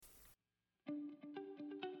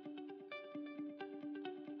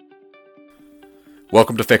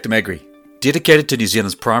Welcome to Factum Agri, dedicated to New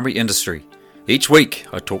Zealand's primary industry. Each week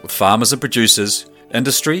I talk with farmers and producers,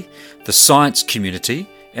 industry, the science community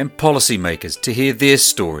and policymakers to hear their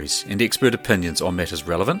stories and expert opinions on matters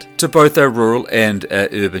relevant to both our rural and our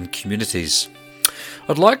urban communities.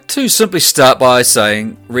 I'd like to simply start by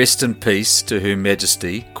saying rest in peace to Her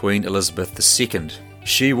Majesty Queen Elizabeth II.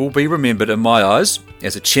 She will be remembered in my eyes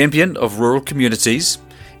as a champion of rural communities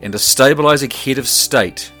and a stabilising head of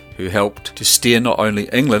state who helped to steer not only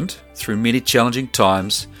England through many challenging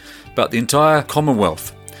times, but the entire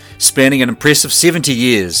Commonwealth, spanning an impressive 70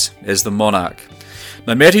 years as the monarch.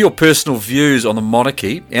 No matter your personal views on the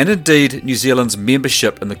monarchy, and indeed New Zealand's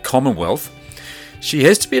membership in the Commonwealth, she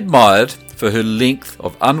has to be admired for her length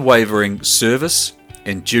of unwavering service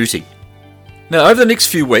and duty. Now, over the next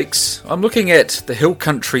few weeks, I'm looking at the Hill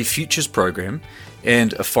Country Futures Programme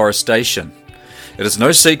and afforestation. It is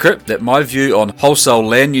no secret that my view on wholesale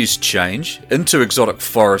land use change into exotic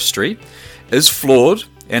forestry is flawed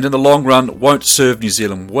and in the long run won't serve New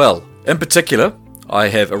Zealand well. In particular, I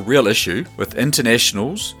have a real issue with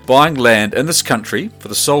internationals buying land in this country for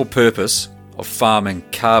the sole purpose of farming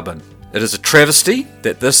carbon. It is a travesty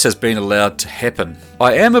that this has been allowed to happen.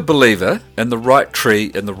 I am a believer in the right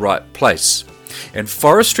tree in the right place, and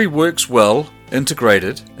forestry works well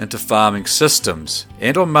integrated into farming systems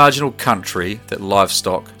and on marginal country that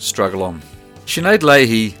livestock struggle on. Sinead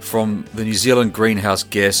Leahy from the New Zealand Greenhouse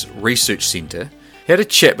Gas Research Centre had a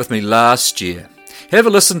chat with me last year. Have a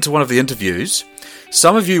listen to one of the interviews.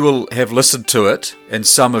 Some of you will have listened to it and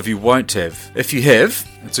some of you won't have. If you have,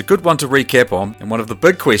 it's a good one to recap on, and one of the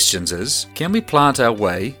big questions is, can we plant our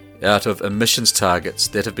way out of emissions targets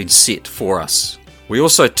that have been set for us? We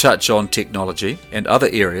also touch on technology and other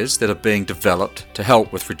areas that are being developed to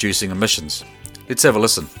help with reducing emissions. Let's have a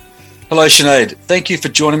listen. Hello Sinead, thank you for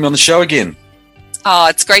joining me on the show again. Oh,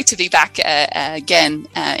 it's great to be back again,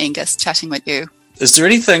 Angus, chatting with you. Is there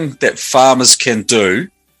anything that farmers can do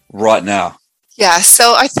right now? Yeah,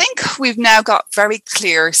 so I think we've now got very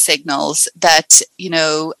clear signals that,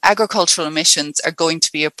 agricultural emissions are going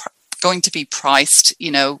to be priced,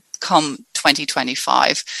 come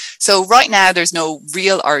 2025. So right now there's no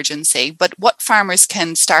real urgency, but what farmers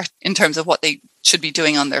can start in terms of what they should be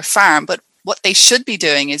doing on their farm, but what they should be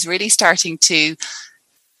doing is really starting to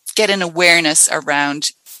get an awareness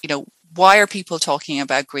around, why are people talking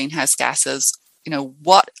about greenhouse gases?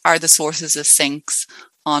 What are the sources of sinks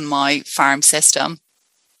on my farm system?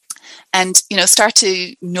 And, start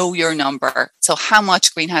to know your number. So how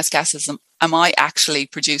much greenhouse gases am I actually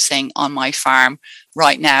producing on my farm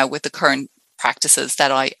right now with the current practices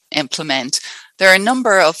that I implement? There are a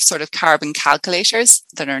number of sort of carbon calculators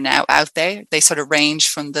that are now out there. They sort of range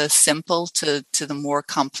from the simple to the more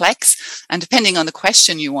complex. And depending on the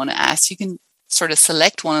question you want to ask, you can sort of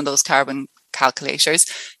select one of those carbon calculators,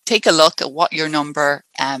 take a look at what your number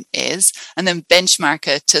is, and then benchmark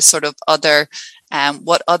it to sort of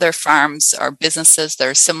what other farms or businesses that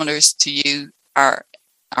are similar to you are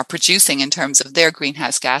producing in terms of their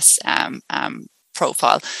greenhouse gas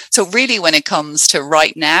profile. So really when it comes to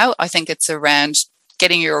right now, I think it's around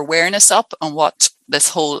getting your awareness up on what this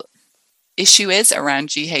whole issue is around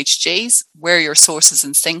GHGs, where your sources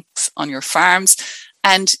and sinks on your farms,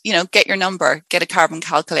 and get your number, get a carbon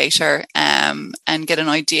calculator, and get an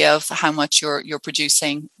idea of how much you're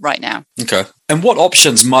producing right now. Okay. And what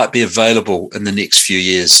options might be available in the next few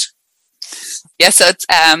years? Yes, so it's,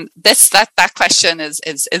 that question is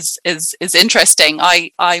interesting.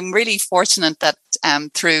 I'm really fortunate that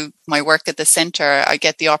through my work at the centre, I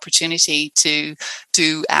get the opportunity to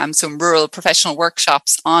do some rural professional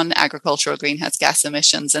workshops on agricultural greenhouse gas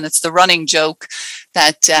emissions, and it's the running joke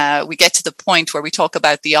that we get to the point where we talk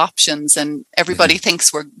about the options, and everybody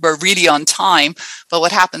thinks we're really on time. But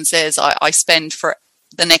what happens is I spend for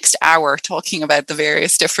the next hour talking about the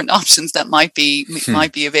various different options that might be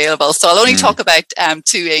available. So I'll only talk about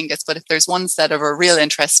two, Angus, but if there's ones that are of real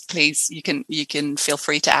interest, please, you can feel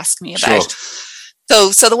free to ask me about.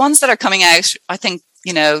 Sure. So the ones that are coming out, I think,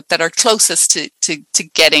 that are closest to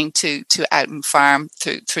getting to out and farm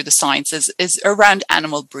through the science is around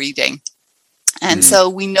animal breeding. And so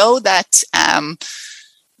we know that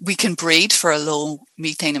we can breed for a low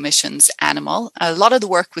methane emissions animal. A lot of the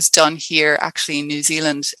work was done here actually in New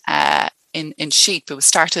Zealand in sheep. It was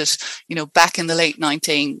started, back in the late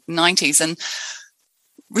 1990s. And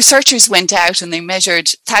researchers went out and they measured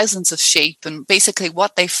thousands of sheep. And basically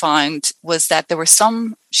what they found was that there were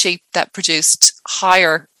some sheep that produced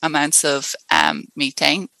higher amounts of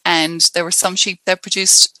methane, and there were some sheep that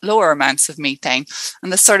produced lower amounts of methane.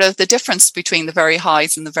 And the difference between the very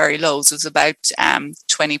highs and the very lows was about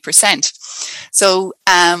 20%. So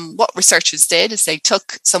what researchers did is they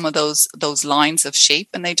took some of those lines of sheep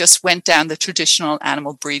and they just went down the traditional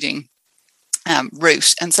animal breeding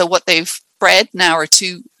route. And so what they've bred now are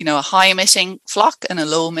two, a high emitting flock and a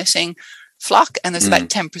low emitting flock, and there's about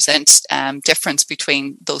 10% difference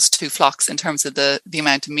between those two flocks in terms of the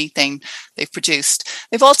amount of methane they've produced.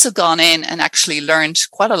 They've also gone in and actually learned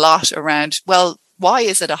quite a lot around, well, why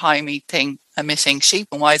is it a high methane emitting sheep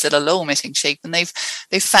and why is it a low emitting sheep? And they've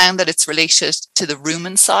found that it's related to the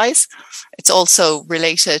rumen size. It's also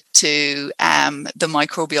related to the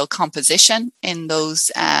microbial composition in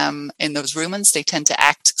those rumens. They tend to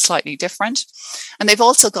act slightly different. And they've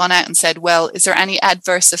also gone out and said, well, is there any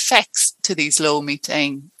adverse effects to these low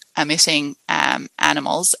methane emitting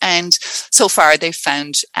animals? And so far they've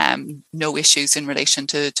found no issues in relation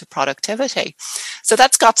to productivity. So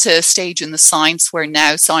that's got to a stage in the science where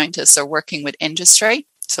now scientists are working with industry,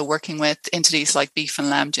 so working with entities like Beef and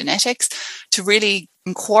Lamb Genetics, to really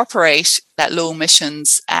incorporate that low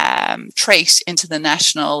emissions trait into the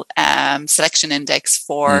national selection index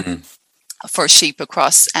for sheep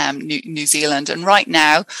across New Zealand. And right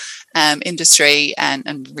now, industry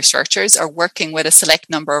and researchers are working with a select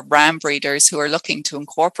number of ram breeders who are looking to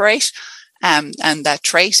incorporate and that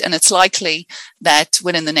trait. And it's likely that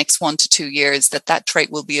within the next 1 to 2 years that trait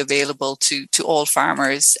will be available to all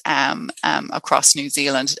farmers across New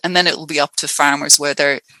Zealand. And then it will be up to farmers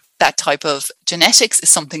whether that type of genetics is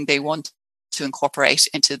something they want to incorporate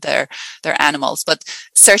into their animals. But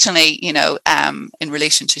certainly, in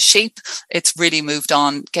relation to sheep, it's really moved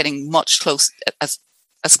on, getting much close, as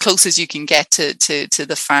close as you can get to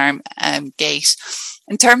the farm gate.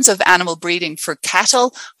 In terms of animal breeding for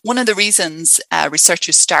cattle, one of the reasons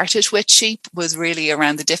researchers started with sheep was really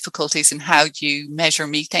around the difficulties in how you measure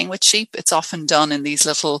methane with sheep. It's often done in these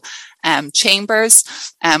little chambers,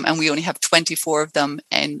 and we only have 24 of them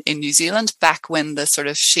in New Zealand, back when the sort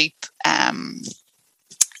of sheep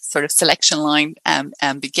selection line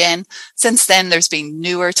began. Since then, there's been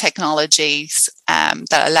newer technologies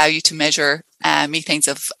that allow you to measure methanes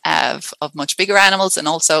of much bigger animals, and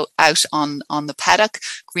also out on the paddock,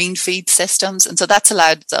 green feed systems. And so that's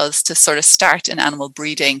allowed us to sort of start an animal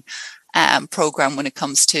breeding program when it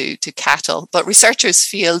comes to cattle. But researchers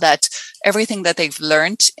feel that everything that they've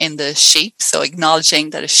learned in the sheep, so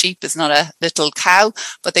acknowledging that a sheep is not a little cow,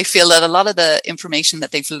 but they feel that a lot of the information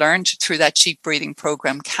that they've learned through that sheep breeding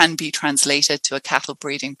program can be translated to a cattle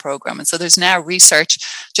breeding program. And so there's now research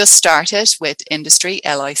just started with industry,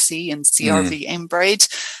 LIC and CRV Inbreed,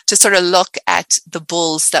 to sort of look at the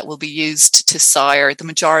bulls that will be used to sire the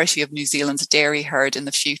majority of New Zealand's dairy herd in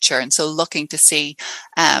the future. And so looking to see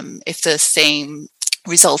if the same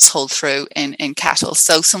results hold through in cattle.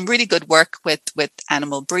 So some really good work with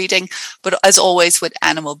animal breeding, but as always with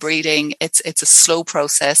animal breeding, it's a slow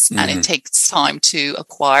process and it takes time to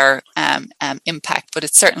acquire impact, but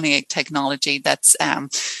it's certainly a technology that's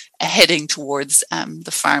heading towards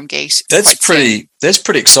the farm gate. That's pretty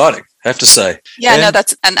exciting, I have to say. Yeah, no,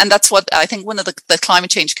 that's what I think one of the Climate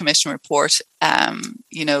Change Commission report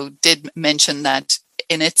did mention, that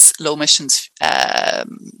in its low emissions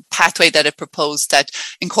pathway that it proposed, that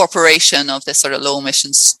incorporation of this sort of low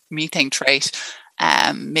emissions methane trait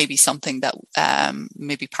may be something that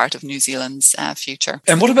may be part of New Zealand's future.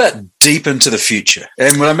 And what about deep into the future?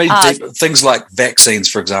 And when I mean deep, things like vaccines,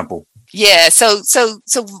 for example. Yeah, so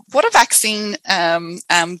what a vaccine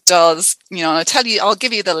does, I'll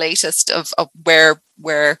give you the latest of where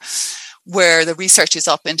the research is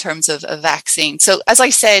up in terms of a vaccine. So as I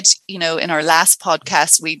said, in our last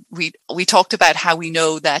podcast, we talked about how we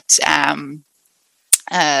know that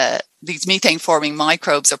these methane forming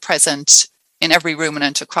microbes are present in every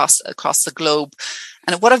ruminant across the globe.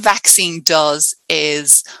 And what a vaccine does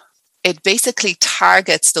is it basically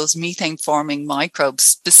targets those methane forming microbes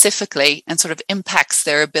specifically and sort of impacts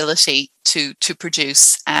their ability to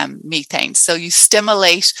produce methane. So you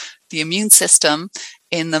stimulate the immune system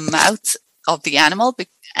in the mouth of the animal,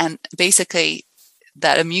 and basically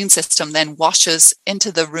that immune system then washes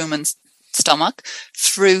into the rumen's stomach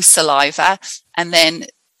through saliva, and then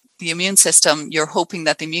you're hoping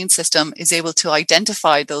that the immune system is able to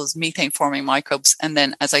identify those methane forming microbes and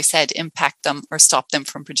then, as I said, impact them or stop them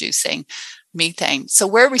from producing methane. So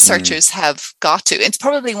where researchers have got to, it's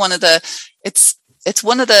probably one of the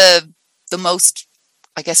most,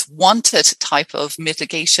 I guess, wanted type of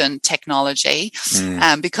mitigation technology,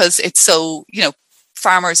 because it's so,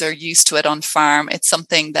 farmers are used to it on farm. It's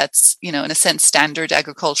something that's, in a sense, standard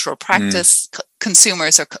agricultural practice.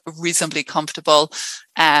 consumers are reasonably comfortable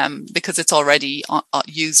because it's already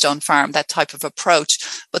used on farm, that type of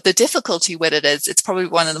approach. But the difficulty with it is it's probably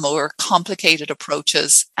one of the more complicated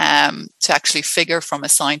approaches to actually figure from a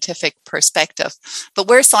scientific perspective. But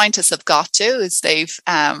where scientists have got to is they've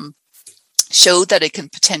showed that it can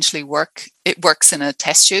potentially work. It works in a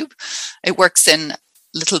test tube. It works in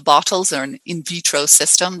little bottles or an in vitro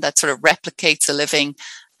system that sort of replicates a living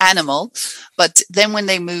animal. But then when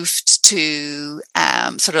they moved to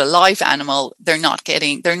sort of a live animal, they're not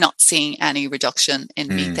seeing any reduction in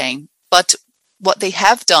methane. But what they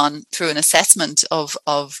have done through an assessment of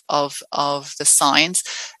the science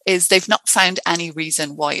is they've not found any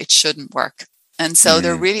reason why it shouldn't work. And so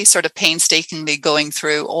they're really sort of painstakingly going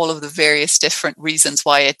through all of the various different reasons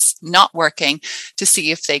why it's not working to see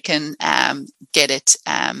if they can get it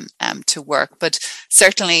to work. But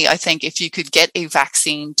certainly, I think if you could get a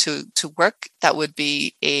vaccine to work, that would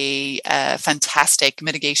be a fantastic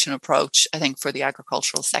mitigation approach, I think, for the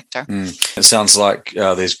agricultural sector. It sounds like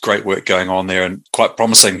there's great work going on there and quite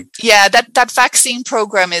promising. Yeah, that vaccine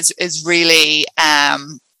program is really...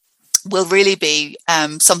 will really be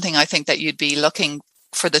something I think that you'd be looking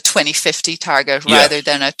for the 2050 target rather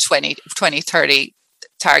than a 2030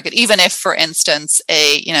 target. Even if, for instance,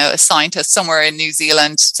 a scientist somewhere in New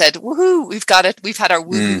Zealand said, "Woohoo, we've got it. We've had our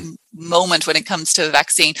woohoo moment when it comes to a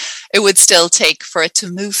vaccine," it would still take for it to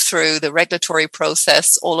move through the regulatory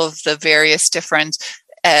process, all of the various different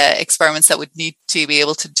experiments that would need to be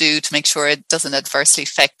able to do to make sure it doesn't adversely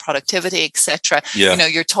affect productivity, etc.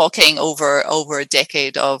 You're talking over a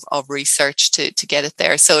decade of research to get it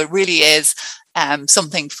there. So it really is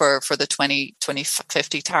something for the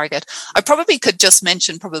 2050 target. I probably could just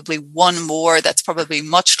mention probably one more that's probably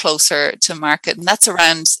much closer to market, and that's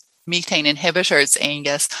around methane inhibitors,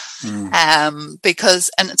 Angus.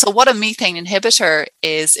 So what a methane inhibitor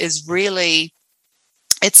is really,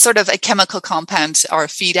 it's sort of a chemical compound or a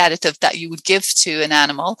feed additive that you would give to an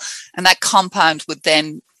animal. And that compound would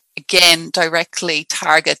then, again, directly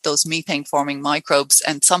target those methane forming microbes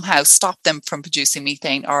and somehow stop them from producing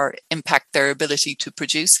methane or impact their ability to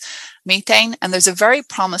produce methane. And there's a very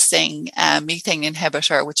promising methane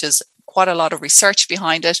inhibitor, which is quite a lot of research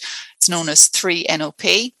behind it. It's known as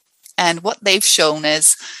 3-NOP. And what they've shown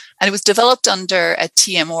is, and it was developed under a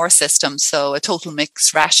TMR system, so a total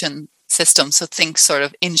mixed ration system. So think sort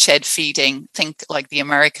of in-shed feeding, think like the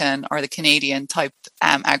American or the Canadian type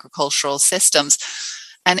agricultural systems.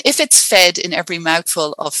 And if it's fed in every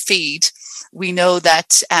mouthful of feed, we know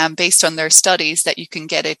that based on their studies that you can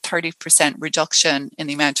get a 30% reduction in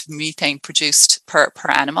the amount of methane produced per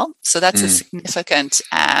animal. So that's a significant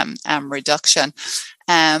reduction.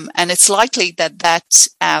 And it's likely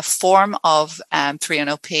that form of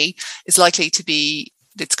 3-NOP is likely to be,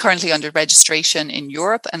 it's currently under registration in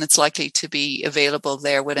Europe, and it's likely to be available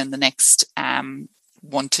there within the next 1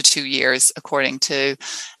 to 2 years, according to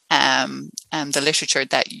the literature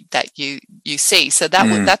that you see. So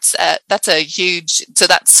that's a huge. So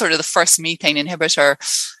that's sort of the first methane inhibitor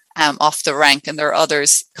off the rank, and there are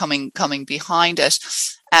others coming behind it.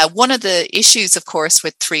 One of the issues, of course,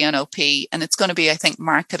 with 3-NOP, and it's going to be, I think,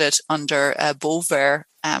 marketed under a Bovaer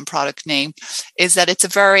product name, is that it's a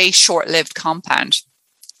very short-lived compound,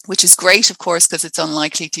 which is great, of course, because it's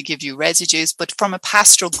unlikely to give you residues. But from a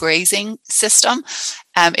pastoral grazing system,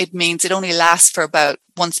 it means it only lasts for about,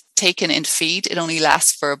 once taken in feed, it only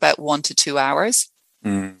lasts for about 1 to 2 hours.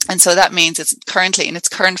 And so that means it's currently, in its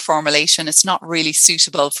current formulation, it's not really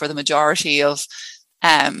suitable for the majority of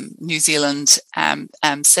New Zealand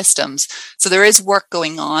systems. So there is work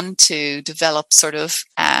going on to develop sort of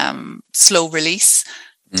slow release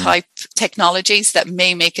type technologies that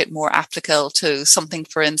may make it more applicable to something,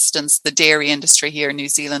 for instance, the dairy industry here in New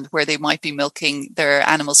Zealand, where they might be milking their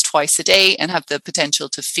animals twice a day and have the potential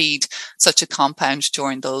to feed such a compound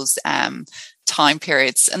during those time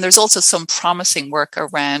periods. And there's also some promising work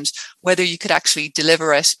around whether you could actually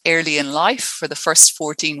deliver it early in life for the first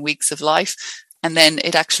 14 weeks of life. And then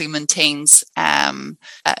it actually maintains,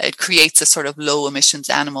 it creates a sort of low emissions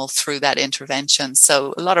animal through that intervention.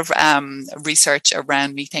 So a lot of research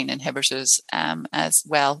around methane inhibitors as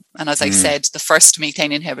well. And as I said, the first methane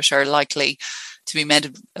inhibitor likely to be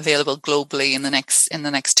made available globally in the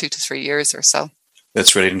next 2 to 3 years or so.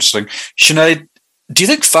 That's really interesting. Sinead, do you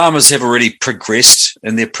think farmers have already progressed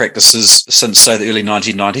in their practices since, say, the early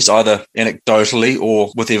 1990s, either anecdotally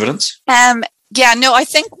or with evidence? Yeah, no, I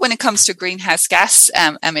think when it comes to greenhouse gas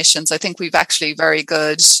emissions, I think we've actually very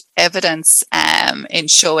good evidence in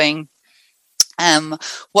showing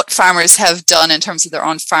what farmers have done in terms of their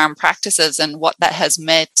on-farm practices and what that has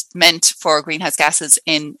meant for greenhouse gases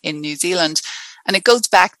in New Zealand. And it goes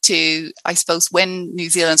back to, I suppose, when New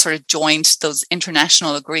Zealand sort of joined those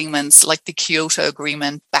international agreements like the Kyoto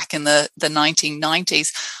Agreement back in the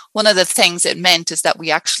 1990s. One of the things it meant is that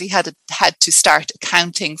we actually had to start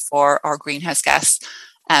accounting for our greenhouse gas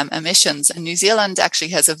emissions. And New Zealand actually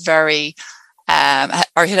has a very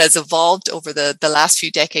or it has evolved over the last few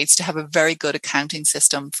decades to have a very good accounting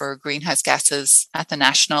system for greenhouse gases at the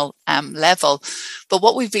national level. But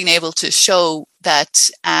what we've been able to show that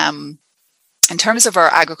in terms of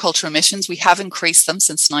our agricultural emissions, we have increased them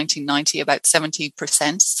since 1990, about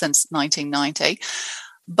 70% since 1990.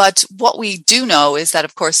 But what we do know is that,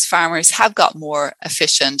 of course, farmers have got more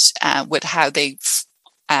efficient with how they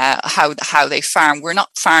farm. We're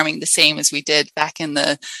not farming the same as we did back in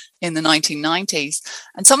the 1990s.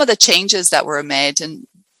 And some of the changes that were made, and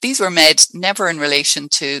these were made never in relation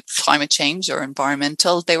to climate change or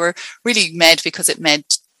environmental, they were really made because it made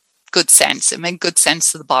good sense. It made good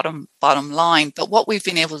sense to the bottom line. But what we've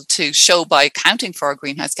been able to show by accounting for our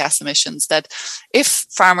greenhouse gas emissions, that if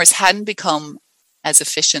farmers hadn't become as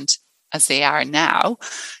efficient as they are now,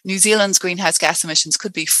 New Zealand's greenhouse gas emissions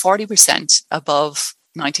could be 40% above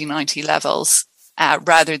 1990 levels,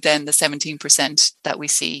 rather than the 17% that we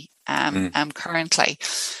see currently.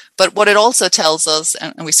 But what it also tells us,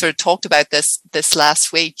 and we sort of talked about this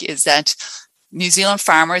last week, is that New Zealand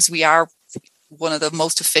farmers, we are one of the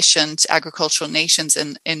most efficient agricultural nations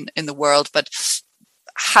in the world, but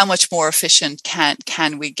how much more efficient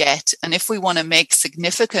can we get? And if we want to make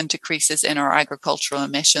significant decreases in our agricultural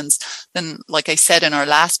emissions, then, like I said in our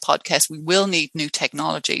last podcast, we will need new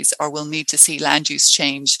technologies, or we'll need to see land use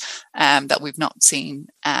change that we've not seen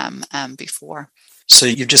before. So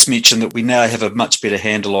you've just mentioned that we now have a much better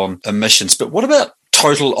handle on emissions, but what about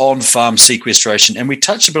total on-farm sequestration? And we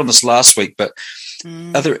touched a bit on this last week, but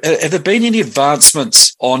have there been any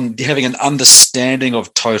advancements on having an understanding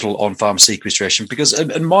of total on-farm sequestration? Because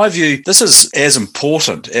in my view, this is as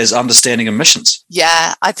important as understanding emissions.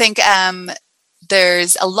 Yeah, I think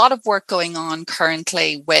there's a lot of work going on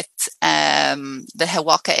currently with the He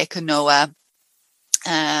Waka Eke Noa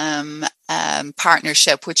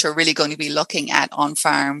partnership, which are really going to be looking at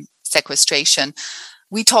on-farm sequestration.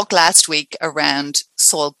 We talked last week around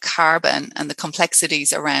soil carbon and the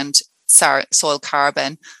complexities around soil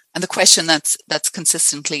carbon, and the question that's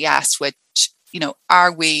consistently asked, which,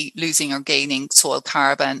 are we losing or gaining soil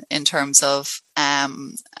carbon in terms of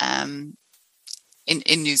in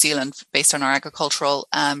New Zealand based on our agricultural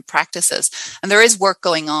practices? And there is work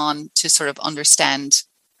going on to sort of understand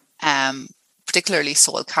particularly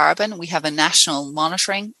soil carbon. We have a national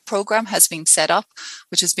monitoring program has been set up,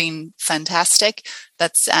 which has been fantastic.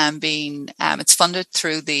 That's it's funded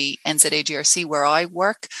through the NZAGRC where I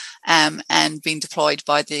work, and being deployed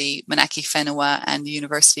by the Manaki Whenua and the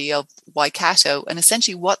University of Waikato. And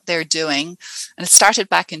essentially what they're doing, and it started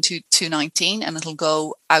back in 2019 and it'll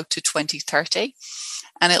go out to 2030,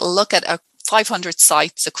 and it'll look at 500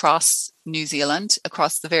 sites across New Zealand,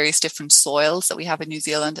 across the various different soils that we have in New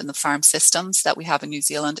Zealand and the farm systems that we have in New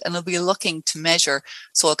Zealand. And they'll be looking to measure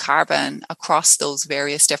soil carbon across those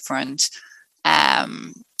various different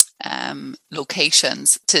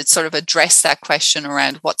locations to sort of address that question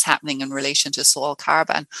around what's happening in relation to soil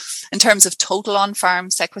carbon. In terms of total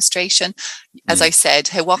on-farm sequestration, as I said,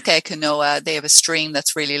 He Waka Eke Noa, they have a stream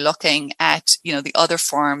that's really looking at, the other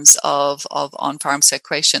forms of on-farm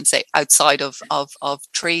sequestration, say outside of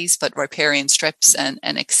trees, but riparian strips and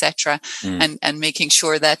etc. And making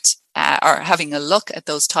sure that, or having a look at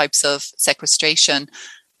those types of sequestration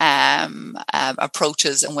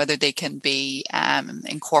approaches and whether they can be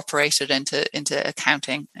incorporated into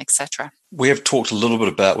accounting, etc. We have talked a little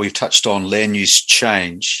bit we've touched on land use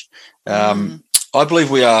change. I believe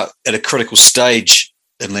we are at a critical stage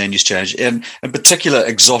in land use change, and in particular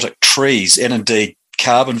exotic trees and indeed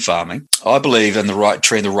carbon farming. I believe in the right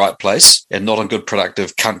tree in the right place and not in good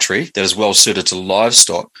productive country that is well suited to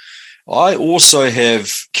livestock. I also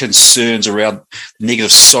have concerns around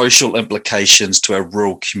negative social implications to our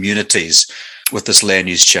rural communities with this land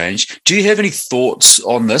use change. Do you have any thoughts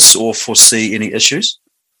on this or foresee any issues?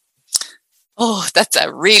 Oh, that's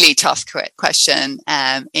a really tough question,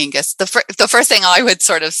 Angus. The first thing I would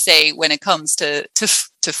sort of say when it comes to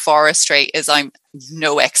forestry is I'm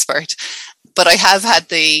no expert, but I have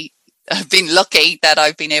I've been lucky that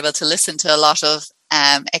I've been able to listen to a lot of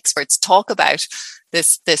experts talk about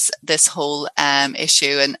this whole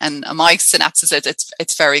issue, and my synopsis is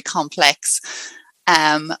it's very complex.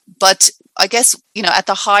 But I guess, at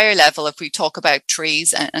the higher level, if we talk about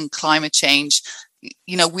trees and climate change,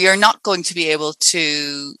 we are not going to be able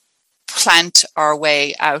to plant our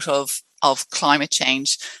way out of climate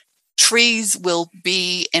change. Trees will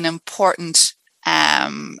be an important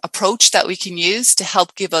approach that we can use to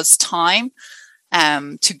help give us time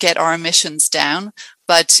to get our emissions down.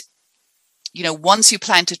 But once you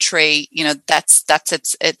plant a tree, that's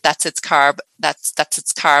its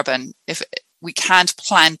carbon. If we can't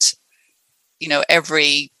plant,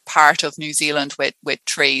 every part of New Zealand with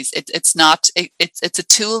trees, it's a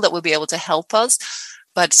tool that will be able to help us,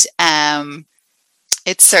 but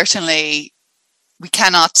it's certainly we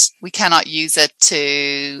cannot use it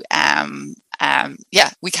to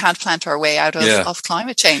we can't plant our way out of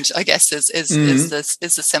climate change, I guess is the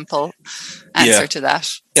simple answer to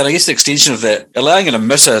that. And I guess the extension of that, allowing an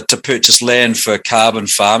emitter to purchase land for carbon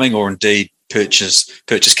farming, or indeed purchase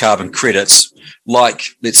carbon credits, like,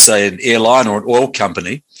 let's say, an airline or an oil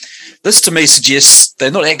company, this to me suggests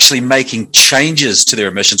they're not actually making changes to their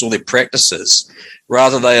emissions or their practices.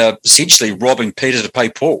 Rather, they are essentially robbing Peter to pay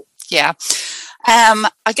Paul. Yeah.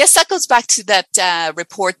 I guess that goes back to that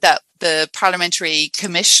report that the Parliamentary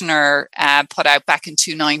Commissioner put out back in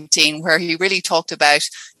 2019, where he really talked about,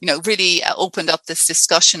 really opened up this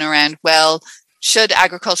discussion around, well, should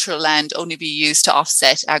agricultural land only be used to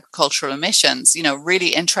offset agricultural emissions?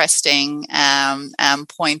 Really interesting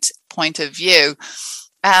point of view.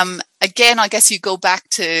 Again, I guess you go back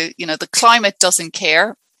to, the climate doesn't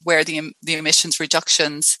care where the emissions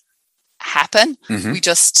reductions happen. We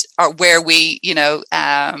just are where we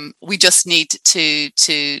just need to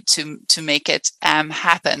make it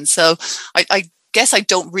happen. So I guess I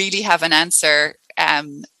don't really have an answer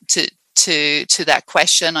to that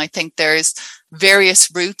question. I think there's various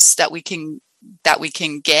routes that we can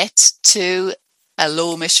get to a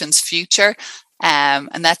low emissions future.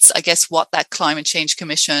 And that's, I guess, what that Climate Change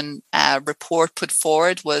Commission report put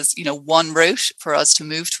forward was, one route for us to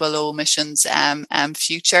move to a low emissions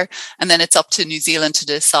future. And then it's up to New Zealand to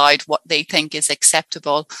decide what they think is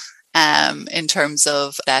acceptable in terms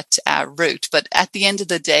of that route. But at the end of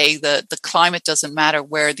the day, the climate doesn't matter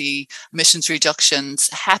where the emissions reductions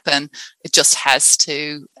happen. It just has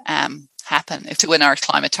to happen to win our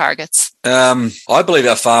climate targets. I believe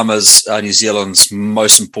our farmers are New Zealand's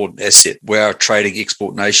most important asset. We're a trading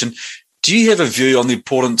export nation. Do you have a view on the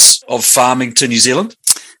importance of farming to New Zealand?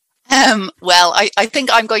 Well, I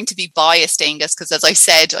think I'm going to be biased, Angus, because as I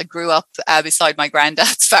said, I grew up beside my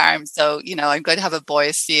granddad's farm. So, I'm going to have a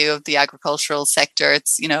biased view of the agricultural sector.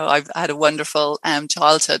 It's, I've had a wonderful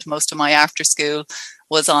childhood. Most of my after school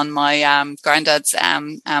was on my granddad's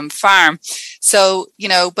farm. So,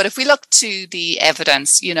 but if we look to the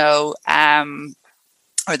evidence, or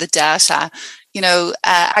the data,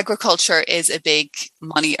 agriculture is a big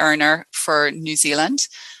money earner for New Zealand.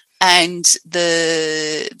 And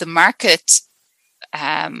the market,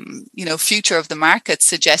 future of the market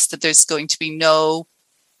suggests that there's going to be no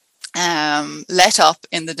let up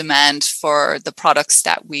in the demand for the products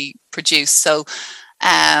that we produce. So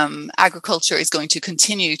agriculture is going to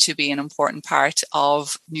continue to be an important part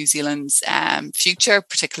of New Zealand's future,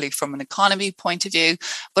 particularly from an economy point of view,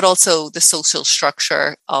 but also the social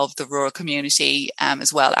structure of the rural community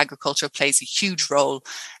as well. Agriculture plays a huge role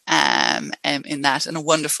in that, and a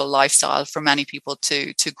wonderful lifestyle for many people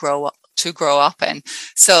to grow up in.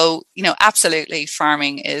 So, absolutely,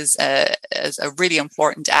 farming is a really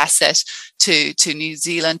important asset to New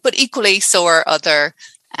Zealand, but equally so are other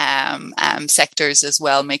sectors as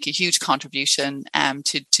well, make a huge contribution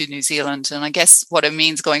to New Zealand. And I guess what it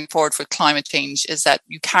means going forward for climate change is that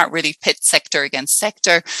you can't really pit sector against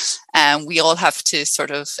sector. We all have to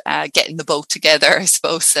sort of get in the boat together, I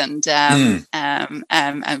suppose, and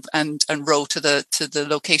row to the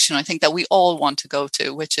location I think that we all want to go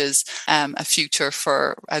to, which is a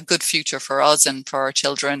good future for us and for our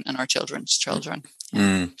children and our children's children.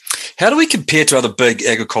 How do we compare to other big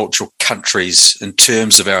agricultural countries in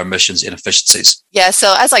terms of our emissions and efficiencies? Yeah,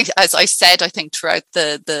 so as I said, I think throughout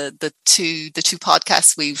the two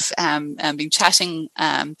podcasts we've been chatting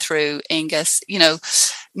through, Angus,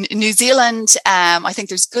 New Zealand, I think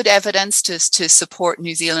there's good evidence to support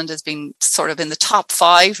New Zealand as being sort of in the top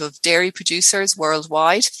 5 of dairy producers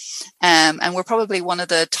worldwide. And we're probably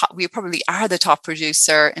we probably are the top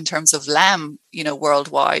producer in terms of lamb,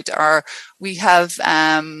 worldwide.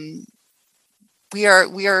 We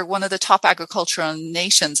are one of the top agricultural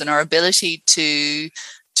nations, and our ability to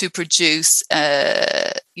produce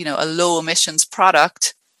a low emissions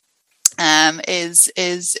product is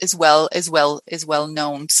well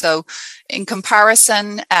known. So in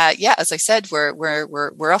comparison, as I said,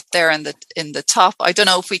 we're up there in the top. I don't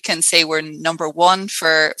know if we can say we're number 1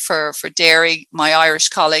 for dairy. My Irish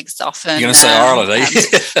colleagues often you're going to say Ireland, eh?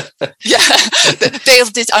 Yeah,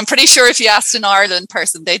 I'm pretty sure if you asked an Ireland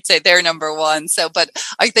person, they'd say they're number 1. So, but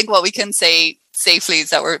I think what we can say safely is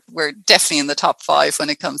that we're definitely in the top 5 when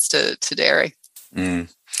it comes to dairy.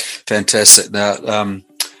 Fantastic. Now,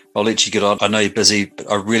 I'll let you get on. I know you're busy,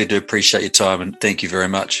 but I really do appreciate your time and thank you very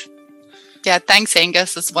much. Yeah, thanks,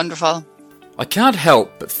 Angus. It's wonderful. I can't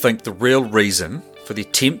help but think the real reason for the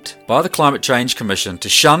attempt by the Climate Change Commission to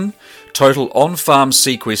shun total on-farm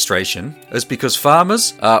sequestration is because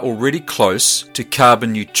farmers are already close to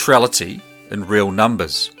carbon neutrality in real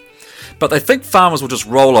numbers. But they think farmers will just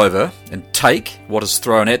roll over and take what is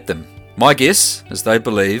thrown at them. My guess is they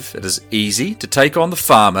believe it is easy to take on the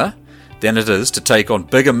farmer than it is to take on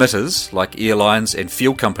big emitters like airlines and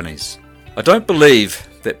fuel companies. I don't believe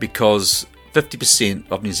that because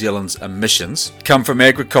 50% of New Zealand's emissions come from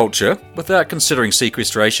agriculture without considering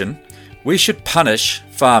sequestration, we should punish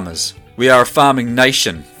farmers. We are a farming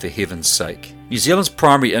nation, for heaven's sake. New Zealand's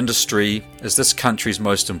primary industry is this country's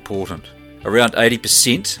most important. Around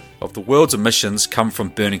 80% of the world's emissions come from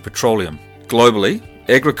burning petroleum. Globally,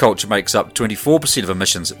 agriculture makes up 24% of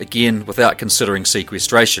emissions, again without considering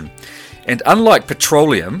sequestration. And unlike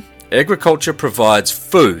petroleum, agriculture provides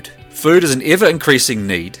food. Food is an ever-increasing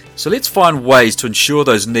need, so let's find ways to ensure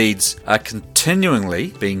those needs are continually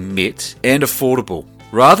being met and affordable,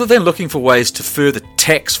 rather than looking for ways to further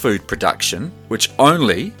tax food production, which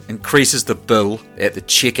only increases the bill at the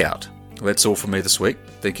checkout. Well, that's all from me this week.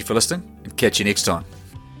 Thank you for listening, and catch you next time.